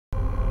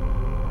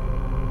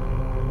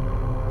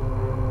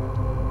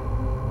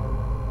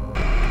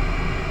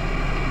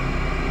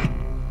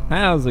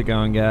How's it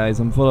going,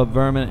 guys? I'm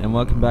FoldupVermin, and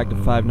welcome back to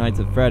Five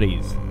Nights at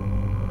Freddy's.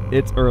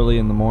 It's early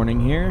in the morning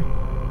here,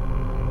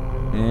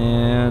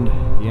 and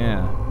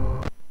yeah,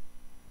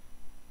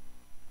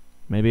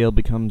 maybe it'll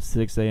become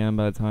 6 a.m.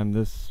 by the time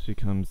this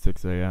becomes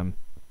 6 a.m.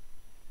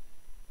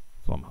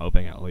 So I'm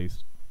hoping, at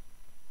least.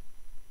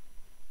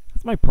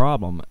 That's my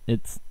problem.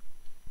 It's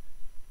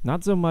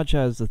not so much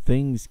as the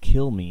things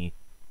kill me,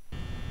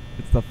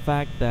 it's the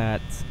fact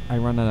that I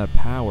run out of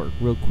power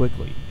real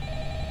quickly.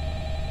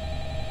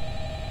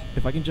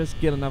 If I can just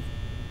get enough,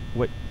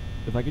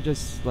 if I could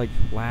just like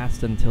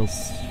last until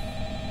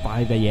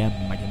 5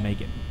 a.m. I can make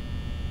it.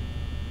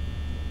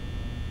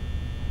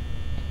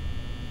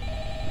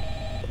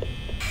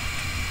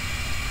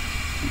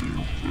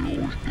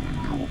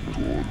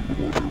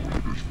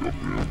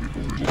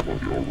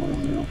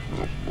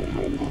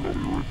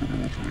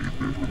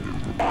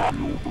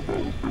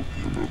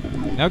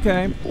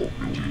 Okay.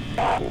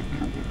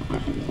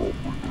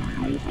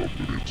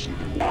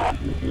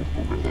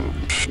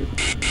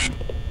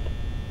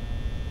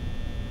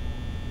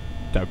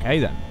 Okay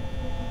then.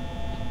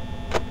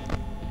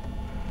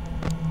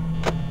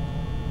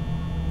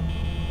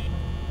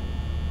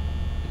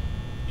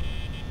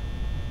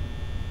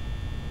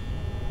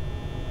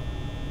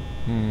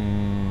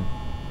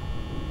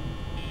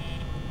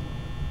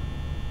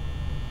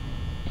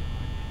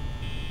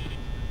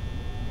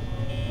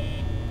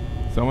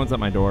 Someone's at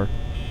my door.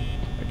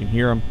 I can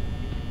hear him.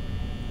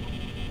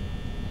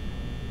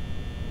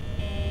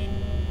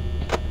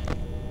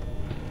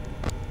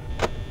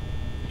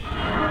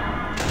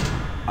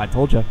 I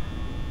told ya.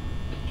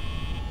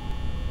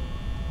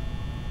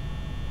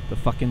 The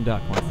fucking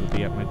duck wants to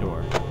be at my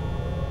door.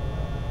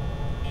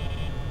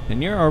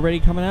 And you're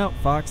already coming out,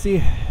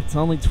 Foxy. It's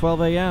only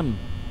 12 a.m.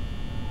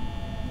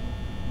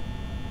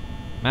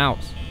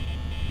 Mouse,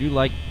 do you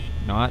like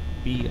not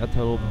be a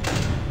total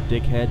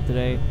dickhead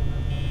today?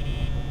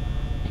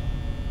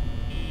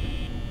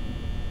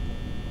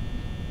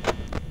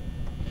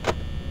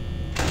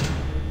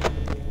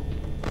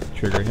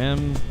 Trigger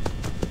him.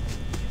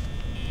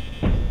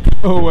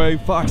 Go away,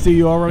 Foxy,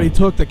 you already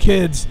took the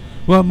kids.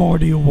 What more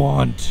do you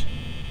want?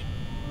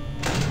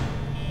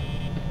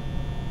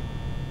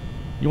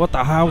 You want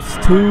the house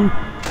too?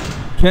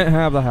 Can't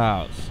have the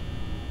house.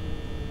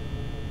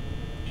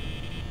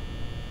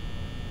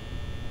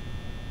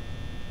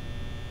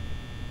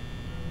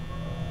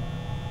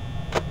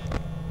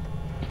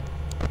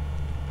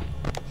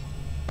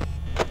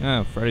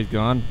 Oh, Freddy's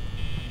gone.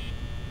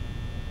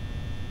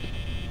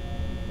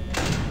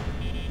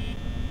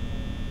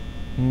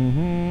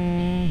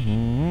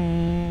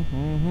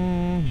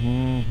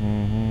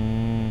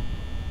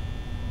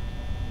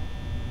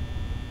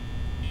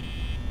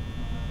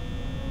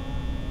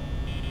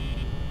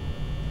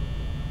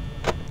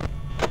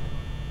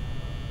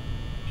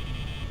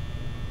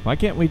 Why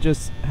can't we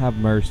just have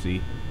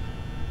mercy?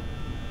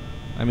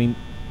 I mean,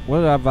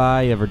 what have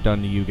I ever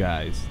done to you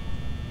guys?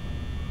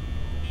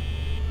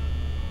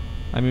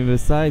 I mean,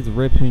 besides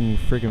ripping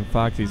freaking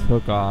Foxy's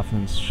hook off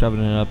and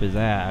shoving it up his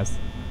ass,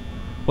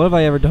 what have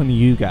I ever done to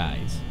you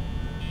guys?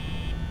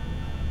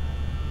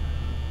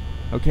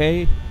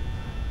 Okay?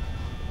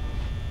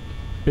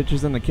 Bitch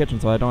is in the kitchen,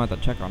 so I don't have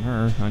to check on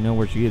her. I know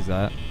where she is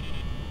at.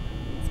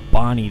 It's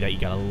Bonnie that you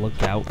gotta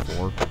look out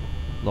for.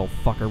 The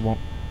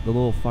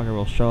little fucker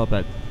will show up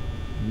at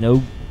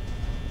no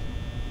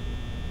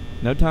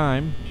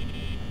time.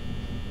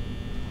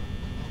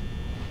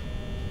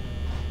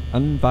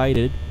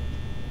 Uninvited.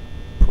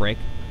 Prick.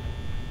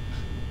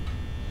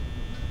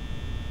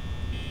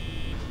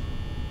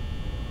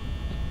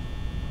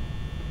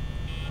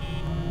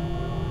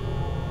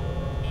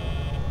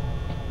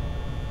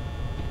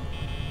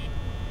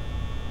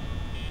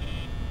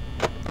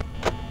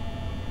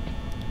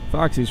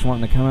 Foxy's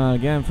wanting to come out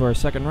again for a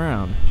second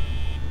round.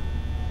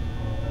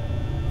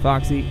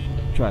 Foxy,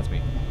 trust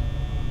me.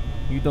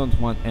 You don't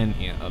want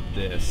any of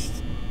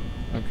this.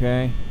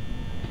 Okay?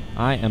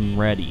 I am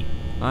ready.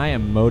 I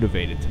am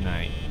motivated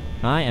tonight.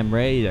 I am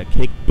ready to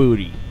kick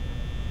booty.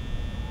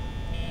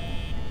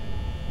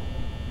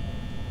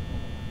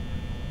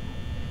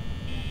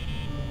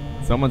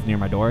 Someone's near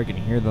my door. I can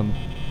hear them.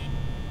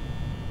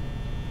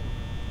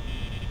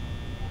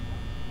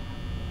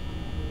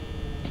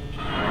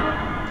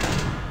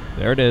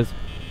 There it is.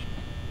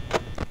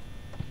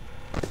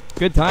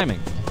 Good timing.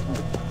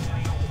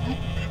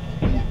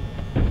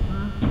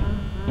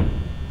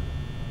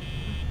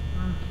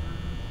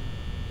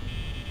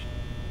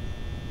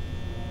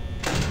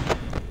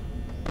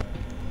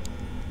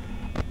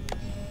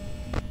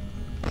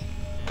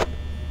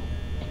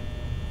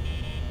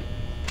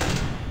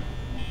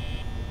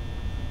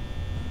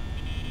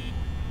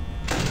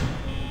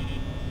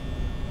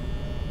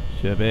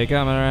 She'll be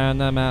coming around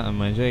the mountain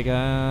when she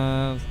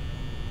comes.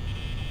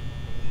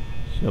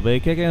 She'll be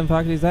kicking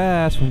Foxy's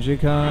ass when she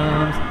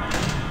comes.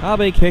 I'll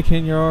be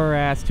kicking your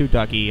ass too,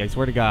 Ducky, I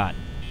swear to God.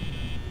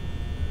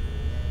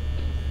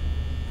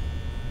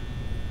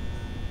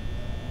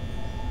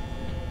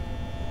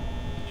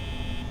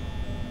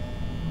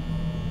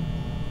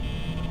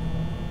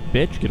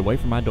 Bitch, get away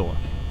from my door.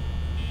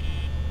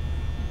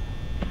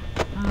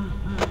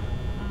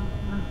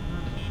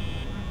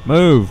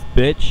 Move,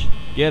 bitch.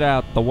 Get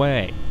out the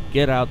way.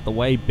 Get out the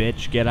way,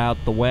 bitch. Get out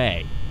the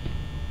way.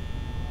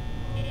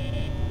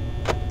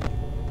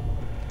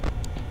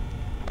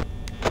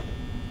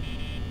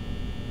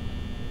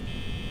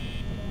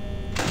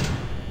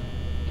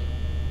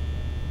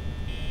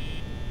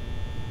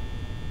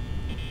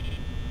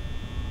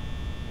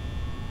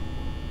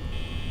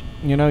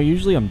 You know,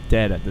 usually I'm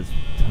dead at this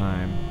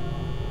time.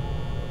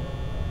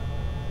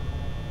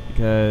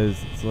 Because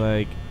it's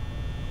like...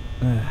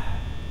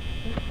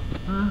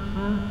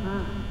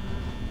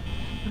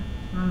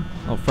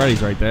 Oh,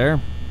 Freddy's right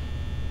there.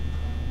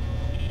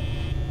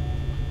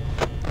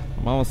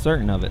 I'm almost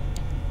certain of it.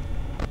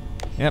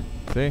 Yep,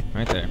 see?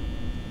 Right there.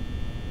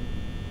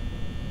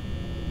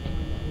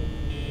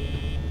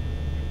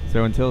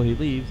 So until he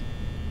leaves,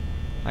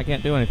 I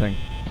can't do anything.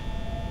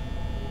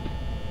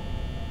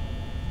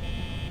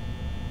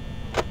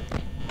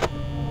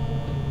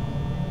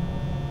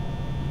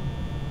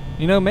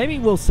 You know, maybe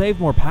we'll save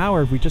more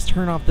power if we just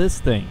turn off this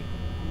thing.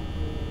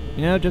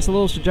 You know, just a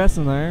little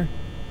suggestion there.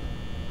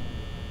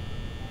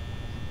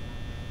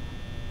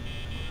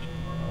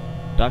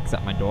 Duck's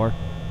at my door.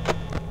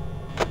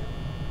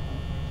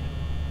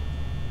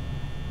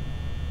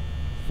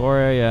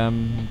 4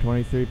 a.m.,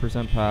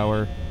 23%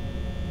 power.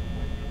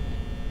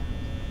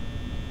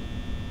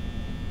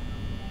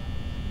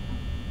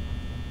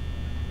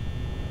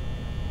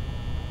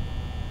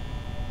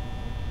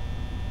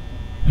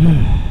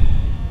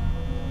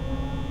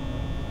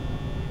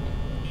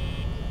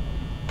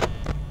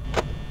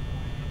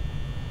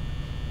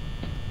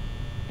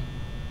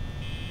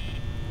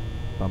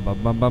 Bum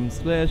bum bum bum,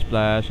 splish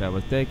splash, I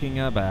was taking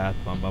a bath.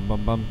 Bum bum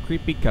bum bum,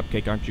 creepy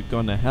cupcake, aren't you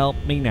gonna help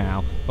me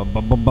now? Bum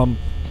bum bum bum.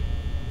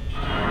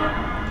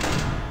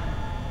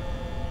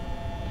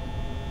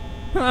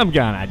 I'm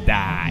gonna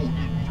die.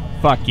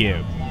 Fuck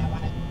you.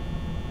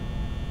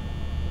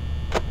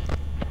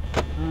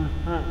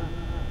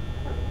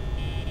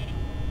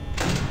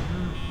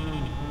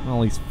 Well, at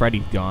least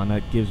Freddy's gone.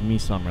 That gives me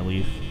some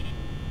relief.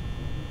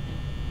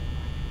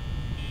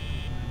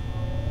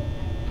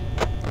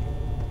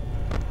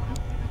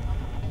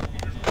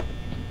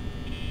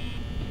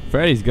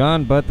 Freddy's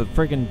gone, but the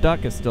freaking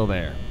duck is still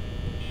there.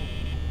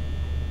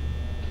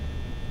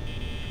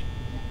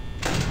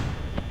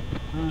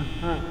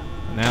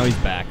 Now he's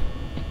back.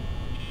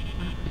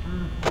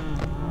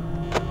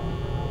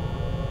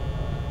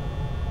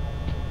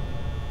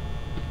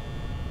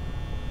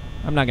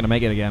 I'm not gonna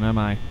make it again, am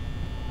I?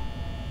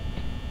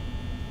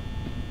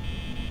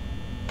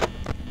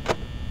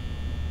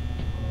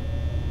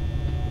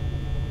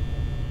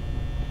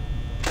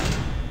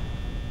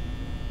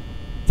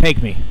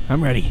 Take me.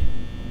 I'm ready.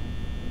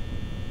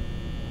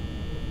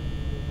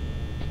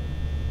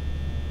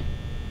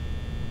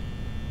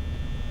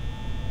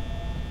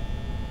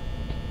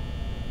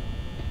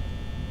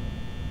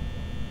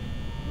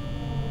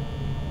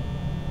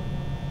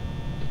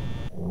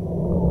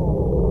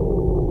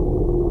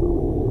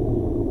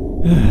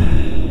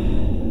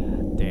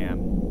 Damn.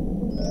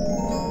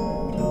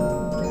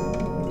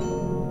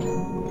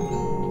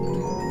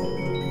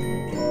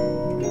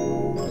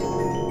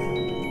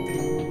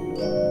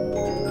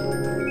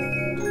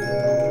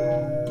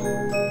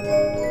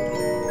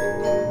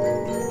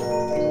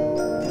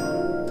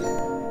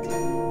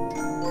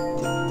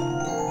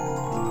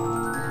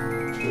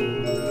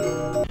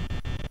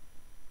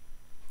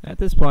 At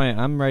this point,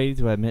 I'm ready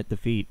to admit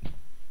defeat.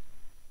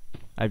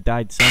 I've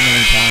died so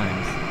many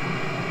times.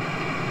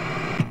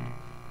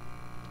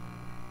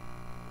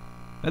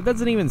 That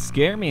doesn't even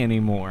scare me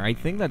anymore. I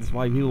think that's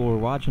why people were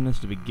watching this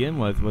to begin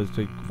with, was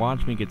to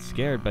watch me get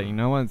scared, but you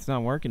know what? It's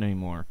not working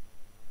anymore.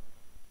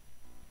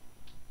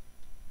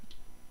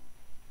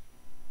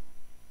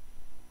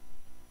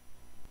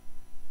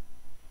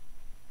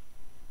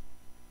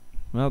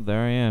 Well,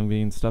 there I am,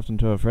 being stuffed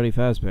into a Freddy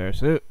Fazbear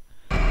suit.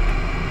 And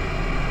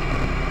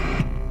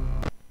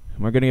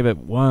we're gonna give it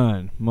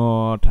one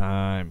more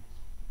time.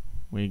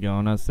 We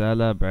gonna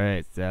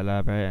celebrate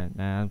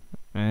now.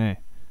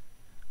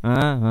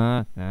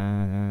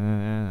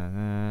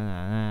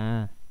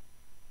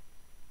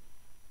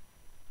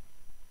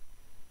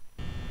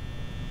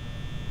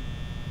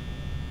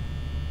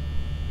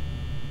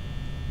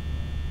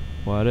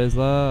 What is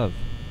love?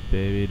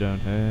 Baby, don't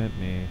hurt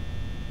me.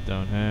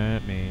 Don't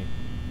hurt me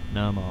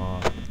no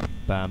more.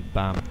 Bam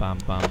bam bam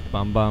bam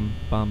bam bam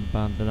bam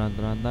bam dun dun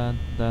dun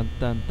dun dun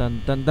dun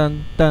dun dun dun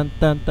dun dun dun dun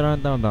dun dun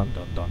dun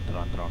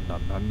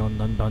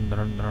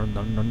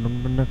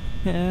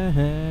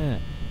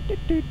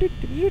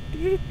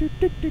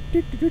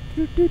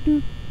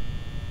dun.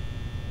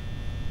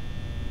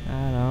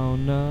 I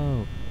don't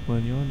know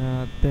when you're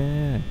not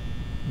there.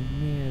 Give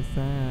me a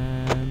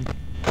sign.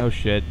 Oh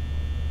shit.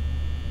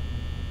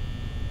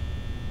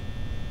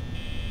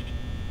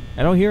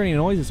 I don't hear any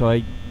noises, so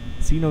I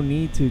see no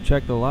need to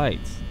check the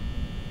lights.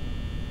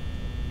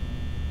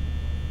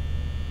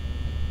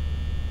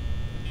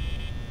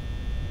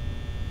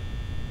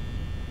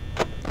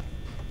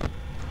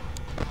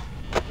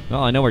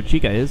 Well, I know where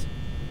Chica is,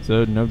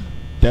 so no,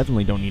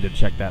 definitely don't need to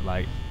check that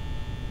light.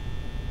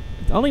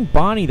 It's only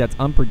Bonnie that's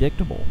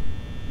unpredictable.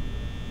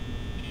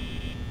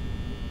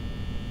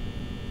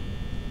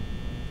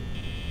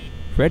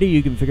 Freddy,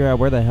 you can figure out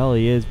where the hell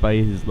he is by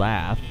his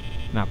laugh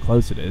and how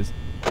close it is.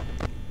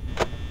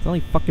 It's only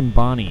fucking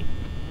Bonnie.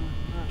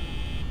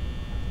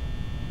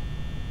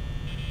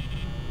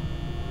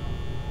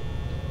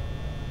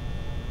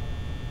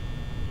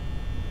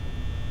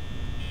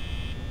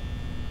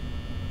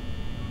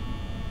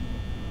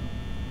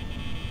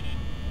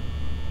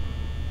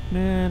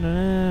 Na, na,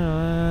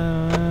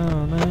 na,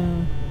 na, na,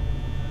 na.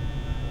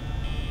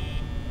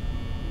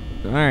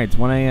 Alright, it's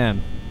 1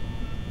 a.m.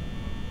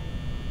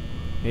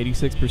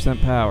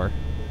 86% power.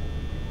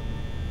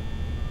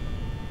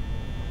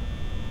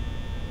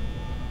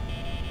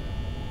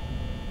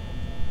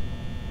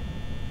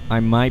 I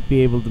might be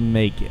able to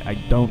make it. I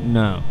don't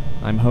know.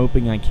 I'm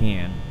hoping I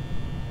can.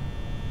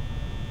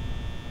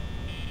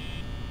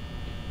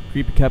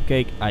 Creepy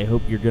Cupcake, I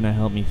hope you're gonna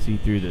help me see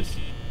through this.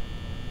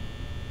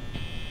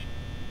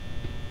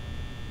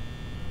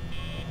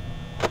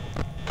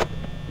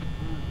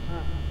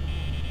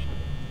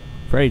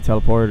 Freddy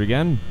teleported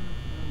again.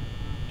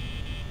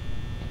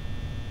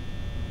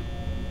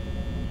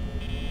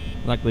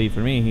 Luckily for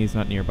me, he's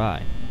not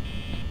nearby.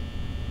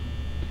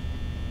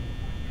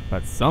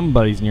 But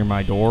somebody's near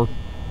my door.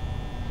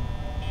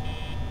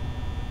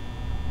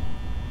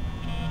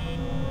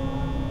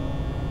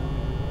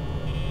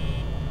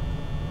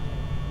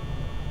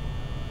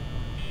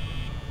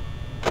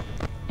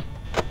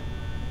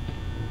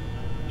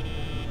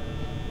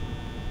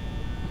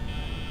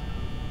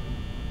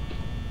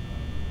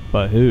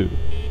 But who?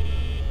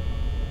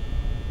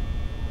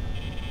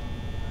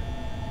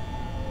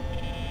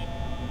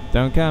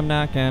 Don't come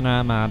knocking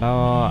on my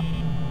door.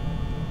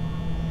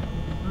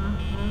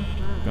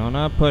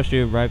 Gonna push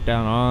you right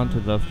down onto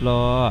the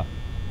floor.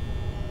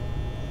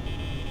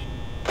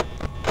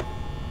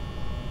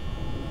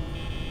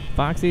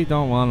 Foxy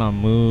don't wanna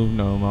move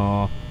no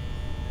more.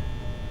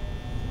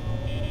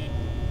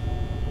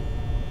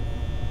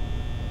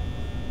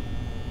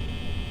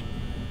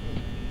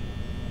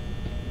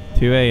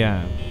 Two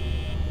a.m.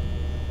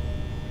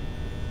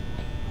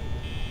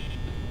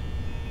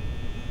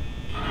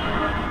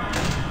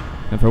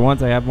 And for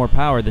once I have more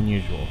power than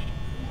usual.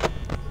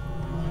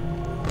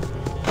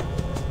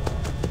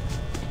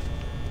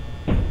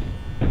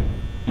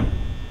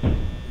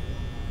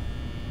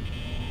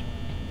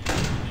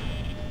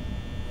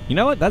 You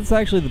know what? That's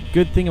actually the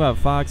good thing about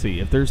Foxy.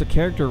 If there's a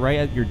character right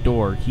at your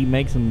door, he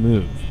makes him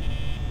move.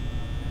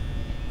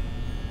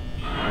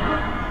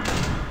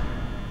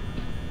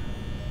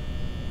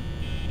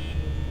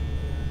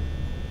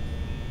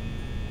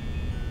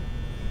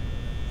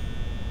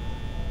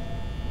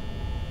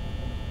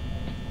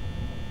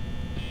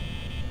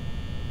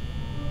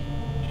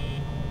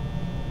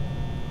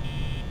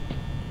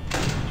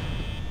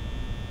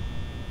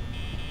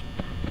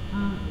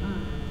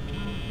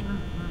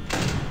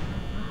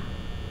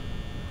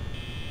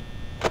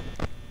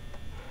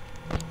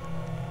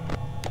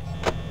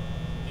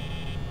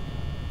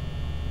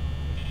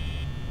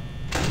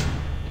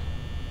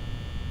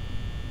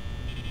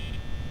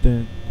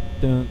 Dun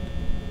dun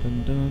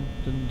dun dun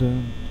dun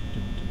dun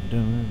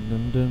dun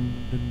dun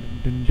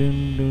dun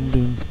dun dun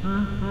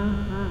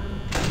dun.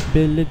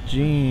 Billie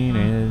Jean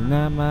is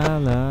not my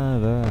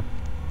lover.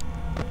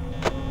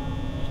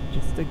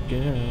 She's just a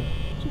girl.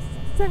 Just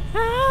say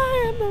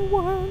I am the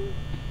one.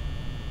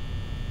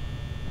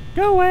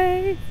 Go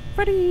away,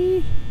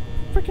 Freddy,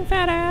 freaking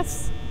fat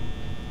ass.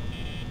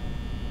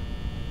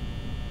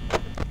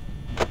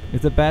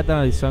 Is it bad that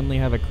I suddenly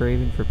have a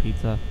craving for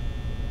pizza?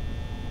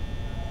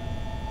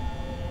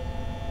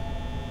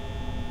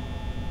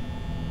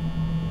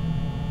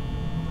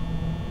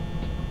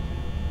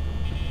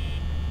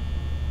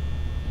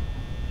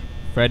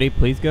 Freddy,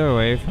 please go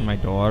away from my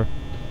door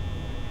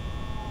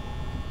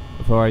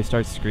before I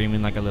start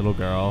screaming like a little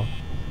girl.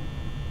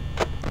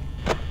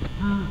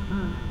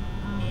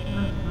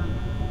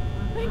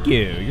 Thank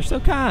you, you're so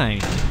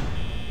kind.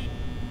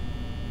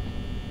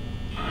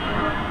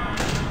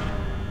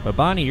 But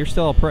Bonnie, you're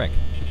still a prick.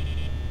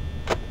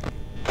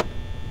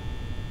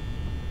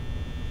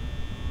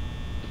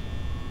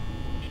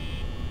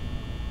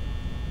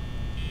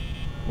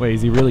 Wait,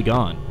 is he really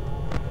gone?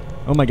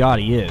 Oh my god,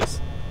 he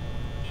is.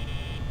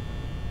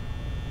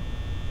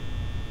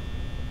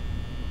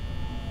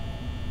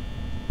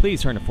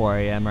 Please turn to 4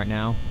 a.m. right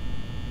now.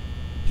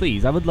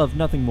 Please, I would love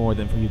nothing more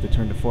than for you to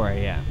turn to 4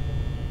 a.m.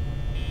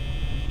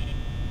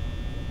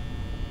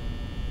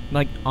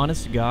 Like,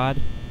 honest to God.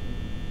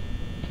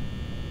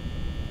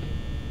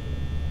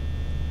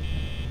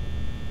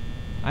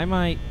 I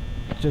might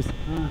just...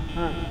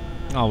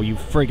 Oh, you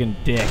friggin'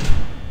 dick.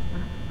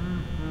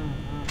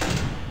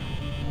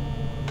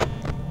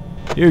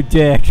 You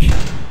dick.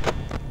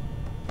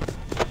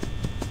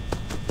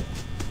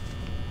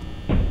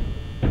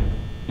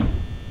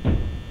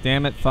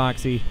 Damn it,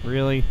 Foxy.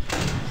 Really?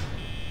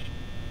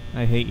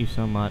 I hate you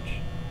so much.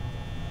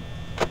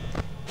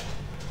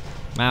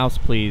 Mouse,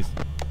 please.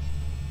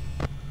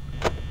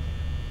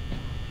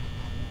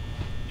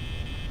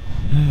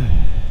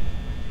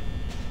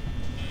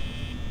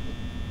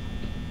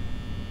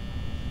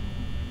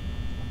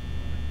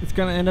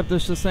 gonna end up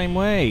just the same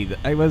way.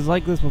 I was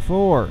like this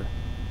before.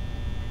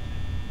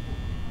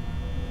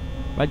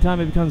 By the time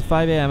it becomes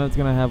 5 a.m., it's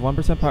gonna have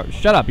 1% power.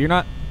 Shut up! You're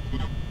not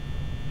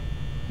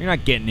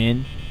getting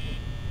in.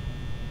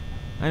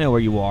 I know where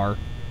you are.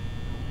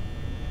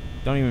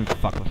 Don't even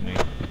fuck with me.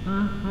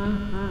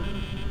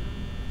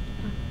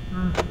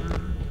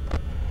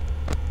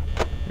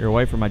 You're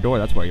away from my door.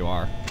 That's where you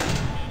are.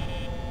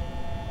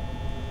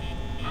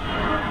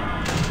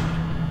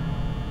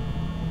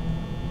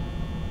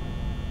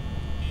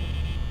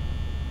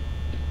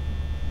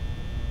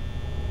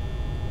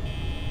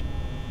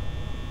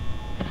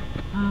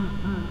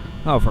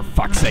 Oh, for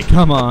fuck's sake,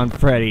 come on,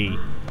 Freddy.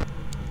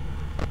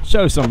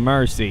 Show some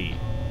mercy.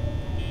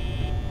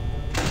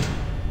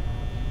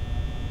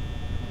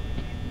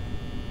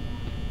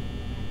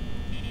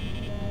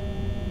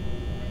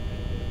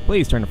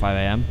 Please turn to 5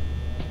 a.m.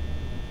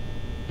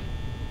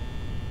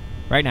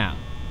 Right now.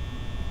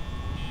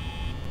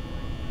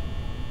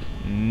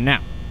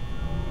 Now.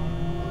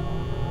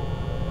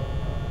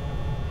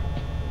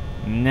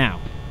 Now.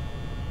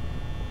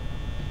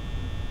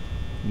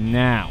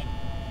 Now.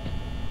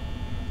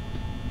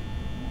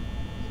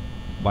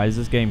 Why does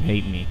this game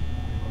hate me?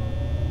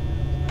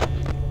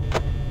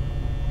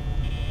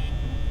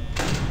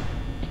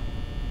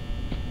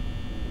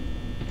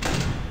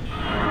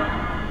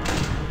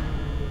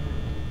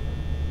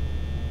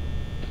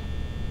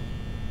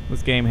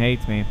 This game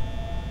hates me.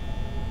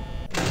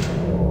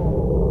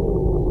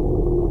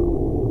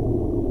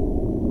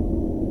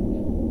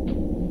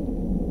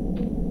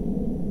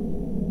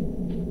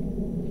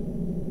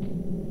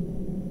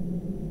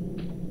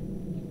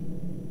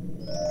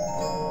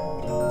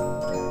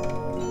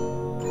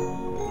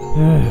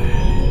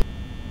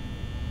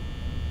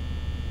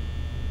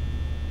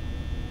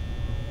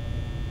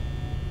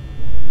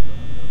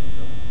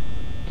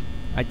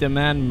 I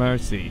demand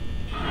mercy.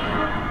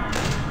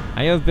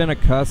 I have been a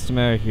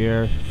customer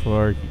here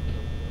for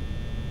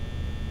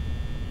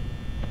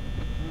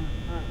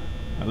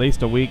at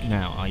least a week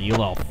now. Oh, you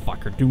little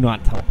fucker. Do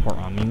not teleport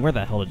on me. Where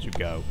the hell did you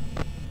go?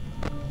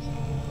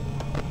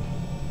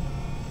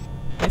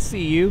 I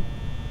see you.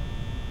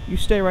 You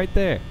stay right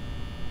there,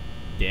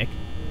 dick.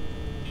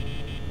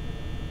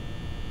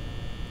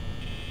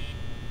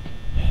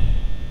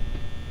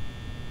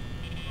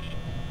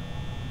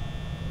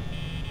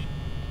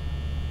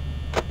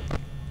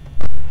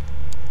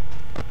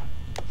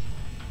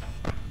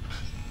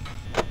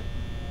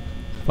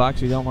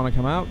 Fox, you don't want to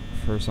come out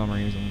for some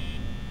reason.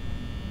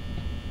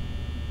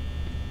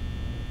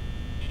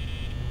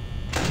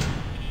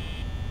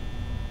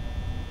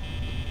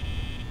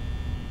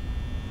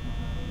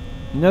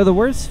 No, the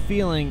worst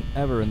feeling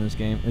ever in this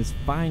game is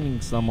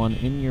finding someone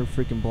in your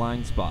freaking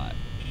blind spot.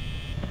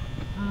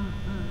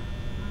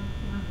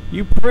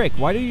 You prick,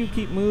 why do you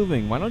keep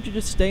moving? Why don't you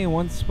just stay in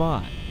one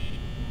spot?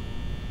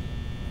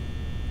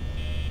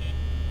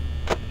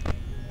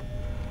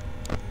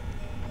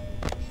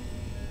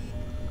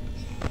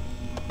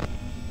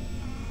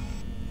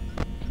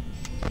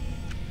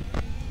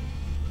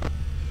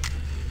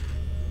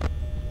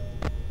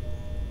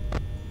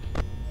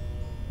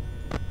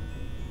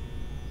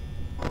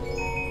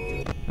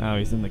 Oh,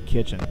 he's in the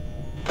kitchen.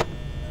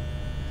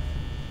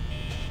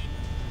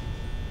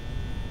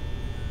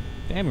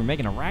 Damn, you're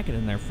making a racket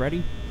in there,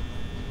 Freddy.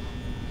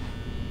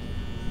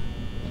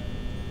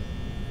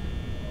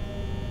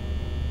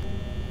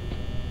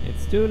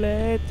 It's too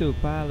late to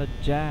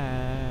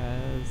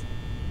apologize.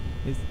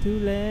 It's too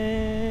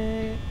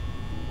late.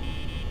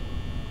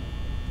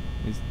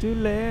 It's too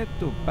late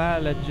to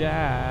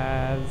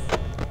apologize.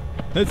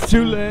 It's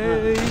too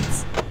late.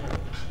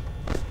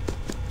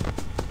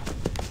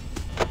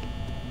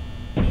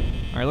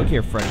 Alright, look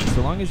here, Freddy.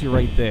 So long as you're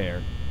right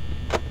there,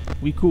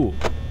 we cool.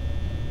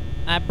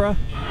 Ah, bruh.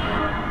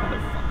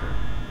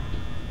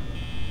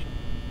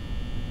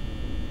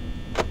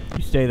 Motherfucker.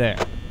 You stay there.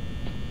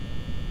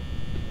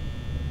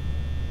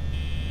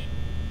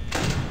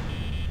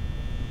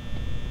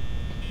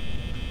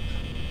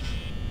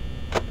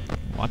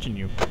 I'm watching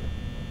you.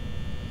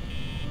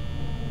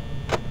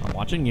 I'm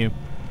watching you.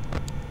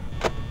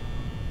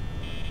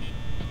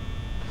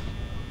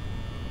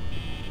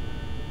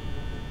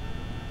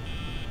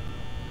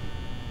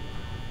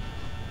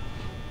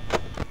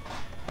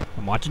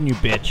 I'm watching you,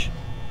 bitch.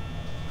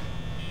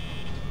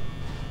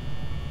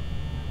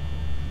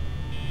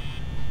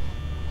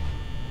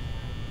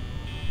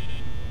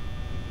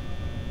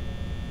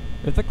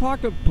 If the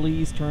clock could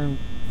please turn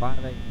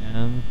 5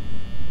 a.m.,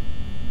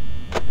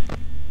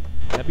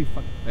 that'd be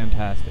fucking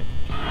fantastic.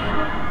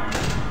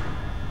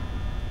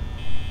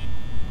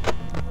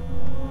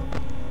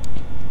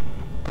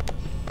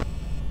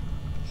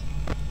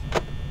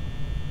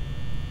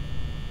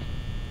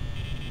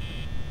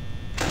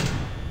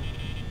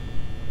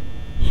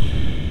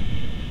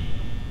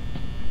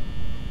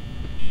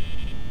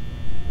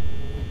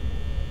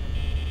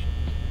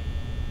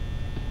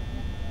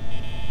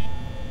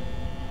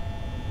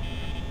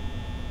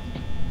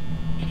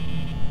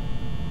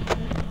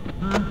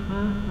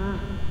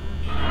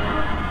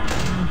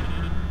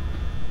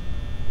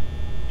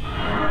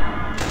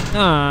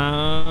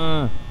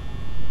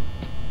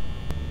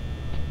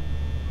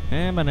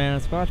 And banana,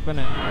 squash,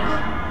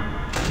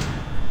 banana.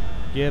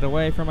 Get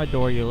away from my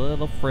door, you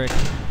little frick.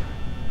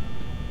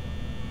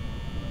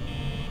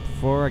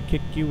 Before I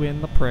kick you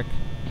in the prick.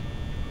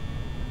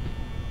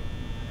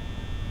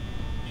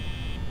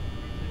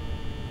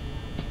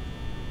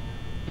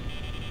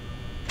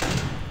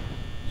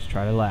 Just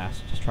try to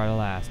last. Just try to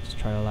last. Just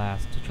try to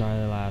last. Just try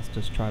to last.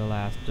 Just try to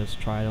last. Just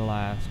try to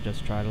last.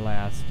 Just try to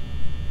last.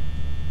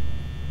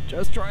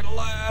 Just try to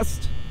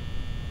last.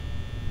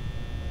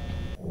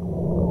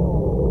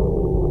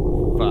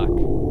 Fuck.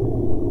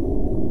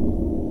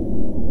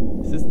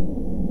 Is this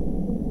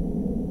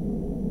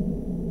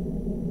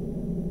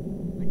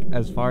like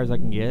as far as I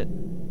can get?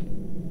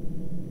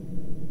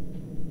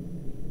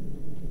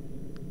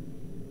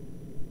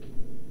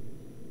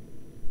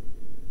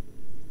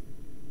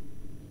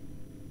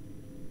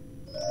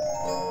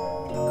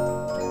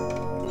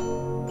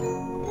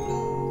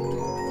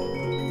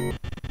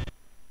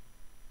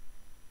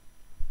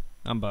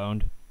 I'm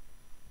boned.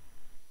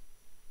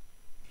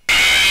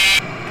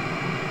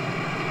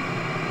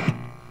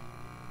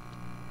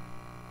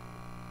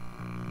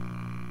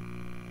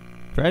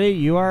 Freddy,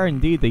 you are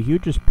indeed the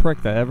hugest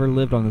prick that ever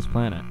lived on this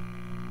planet.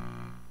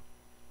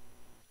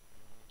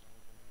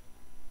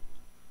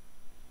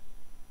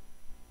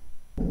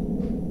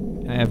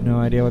 I have no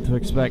idea what to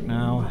expect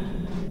now.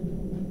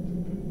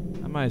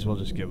 I might as well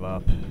just give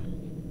up.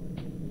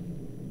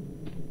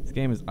 This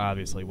game is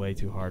obviously way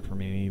too hard for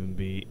me to even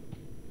beat.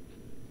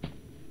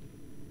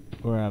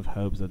 Or have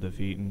hopes of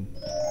defeating.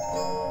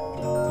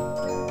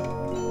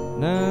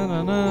 Na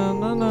na na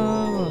na na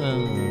na na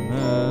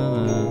na.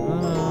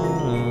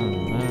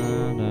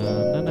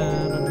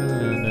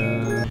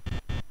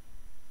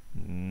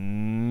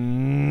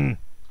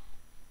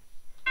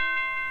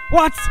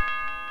 What?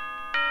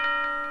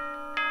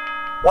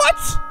 What?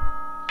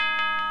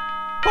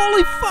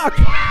 Holy fuck!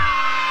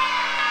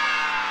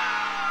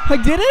 I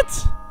did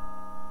it?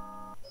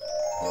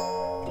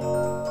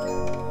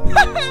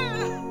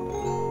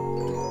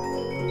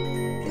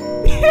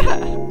 Yeah!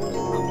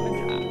 Oh my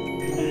god.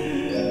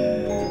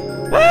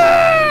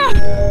 Ah!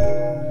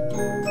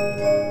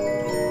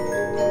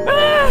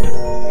 Ah!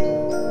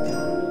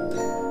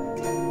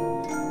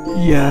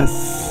 Yes!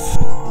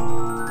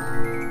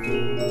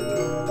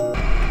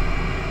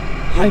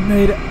 I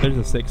made it! There's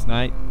a sixth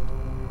night.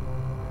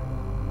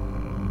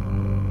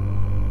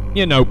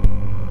 Yeah, nope.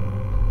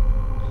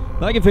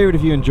 Like and favorite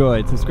if you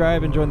enjoyed.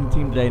 Subscribe and join the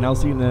team today, and I'll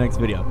see you in the next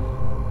video.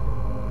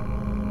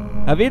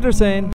 Auf Wiedersehen!